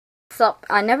up.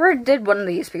 I never did one of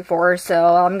these before,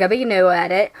 so I'm gonna be new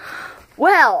at it.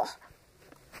 Well,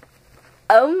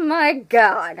 oh my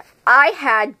god. I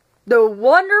had the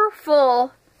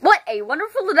wonderful... What a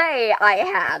wonderful day I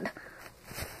had.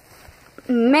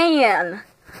 Man.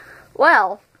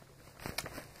 Well,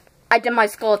 I did my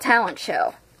School of Talent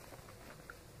show.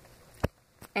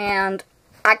 And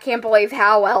I can't believe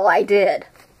how well I did.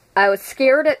 I was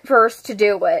scared at first to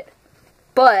do it.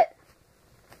 But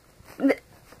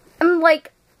I'm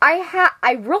like, I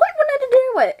really wanted to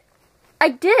do it. I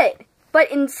did.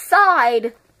 But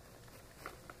inside,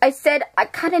 I said I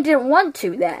kind of didn't want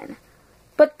to then.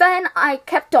 But then I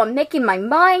kept on making my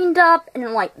mind up,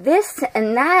 and like this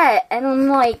and that, and I'm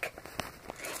like,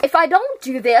 if I don't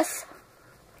do this,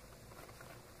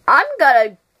 I'm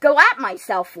gonna go at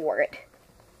myself for it.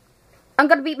 I'm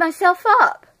gonna beat myself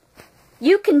up.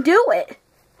 You can do it.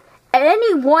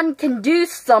 Anyone can do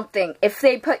something if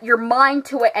they put your mind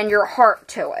to it and your heart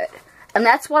to it. And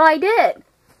that's what I did.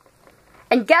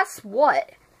 And guess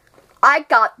what? I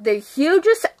got the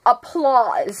hugest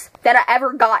applause that I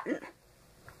ever gotten.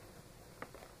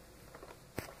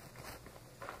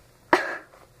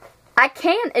 I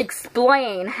can't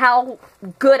explain how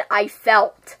good I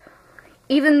felt.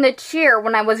 Even the cheer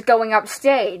when I was going up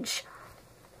stage.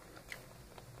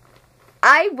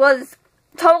 I was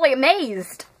totally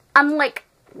amazed. I'm like,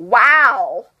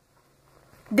 wow.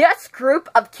 This group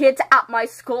of kids at my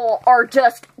school are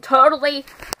just totally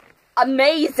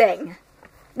amazing.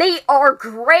 They are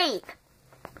great.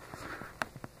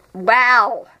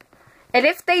 Wow. And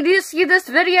if they do see this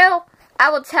video, I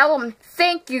will tell them,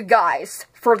 thank you guys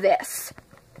for this.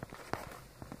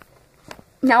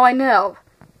 Now I know,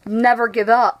 never give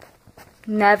up.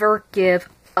 Never give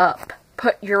up.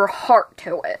 Put your heart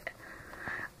to it.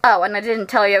 Oh, and I didn't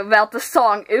tell you about the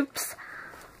song, oops.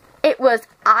 It was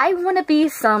I Wanna Be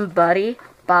Somebody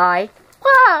by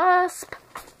Wasp.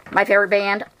 My favorite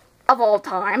band of all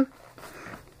time.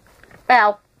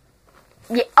 Well,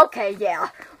 yeah, okay, yeah,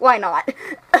 why not?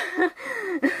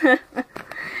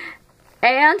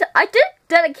 And I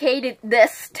dedicated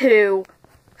this to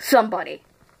somebody.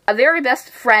 A very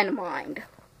best friend of mine.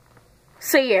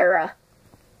 Sierra.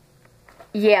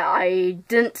 Yeah, I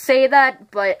didn't say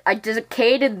that, but I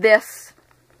dedicated this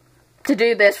to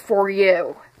do this for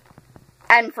you.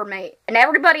 And for me. And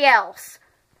everybody else.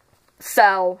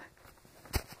 So,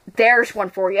 there's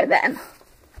one for you then.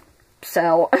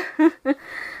 So,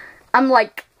 I'm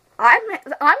like,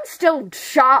 I'm still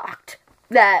shocked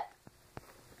that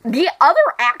the other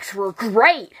acts were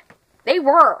great. They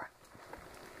were.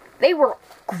 They were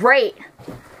great.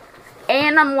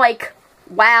 And I'm like,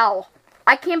 wow.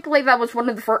 I can't believe I was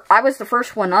I was the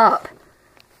first one up.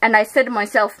 And I said to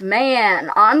myself,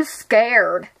 man, I'm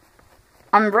scared.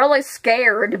 I'm really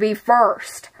scared to be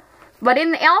first. But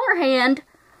in the other hand,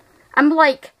 I'm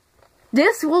like,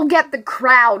 this will get the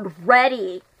crowd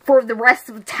ready for the rest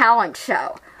of the talent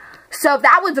show. So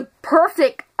that was a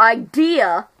perfect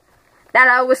idea that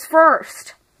I was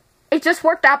first. It just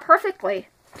worked out perfectly.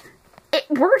 It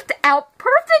worked out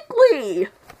perfectly!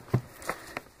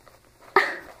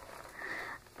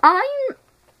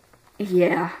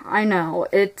 Yeah, I know.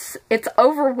 It's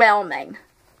overwhelming.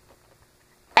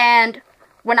 And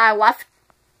when I left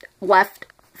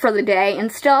for the day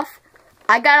and stuff,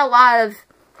 I got a lot of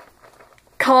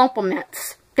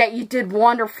compliments that you did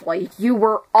wonderfully. You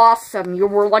were awesome. You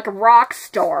were like a rock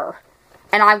star.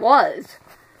 And I was.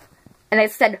 And I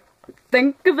said,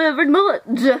 thank you very much.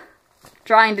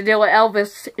 Trying to do an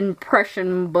Elvis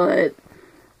impression, but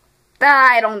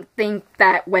I don't think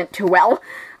that went too well.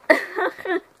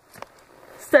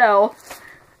 So,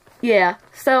 yeah.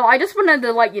 So, I just wanted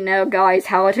to let you know, guys,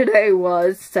 how today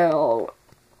was. So,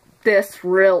 this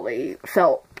really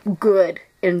felt good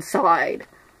inside.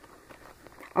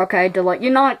 Okay, to let you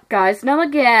know, guys, know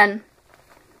again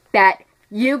that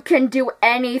you can do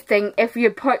anything if you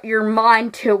put your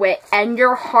mind to it, and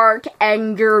your heart,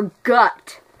 and your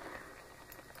gut.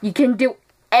 You can do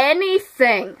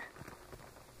anything.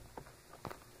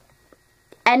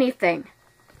 Anything.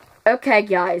 Okay,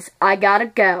 guys, I gotta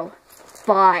go.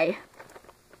 Bye.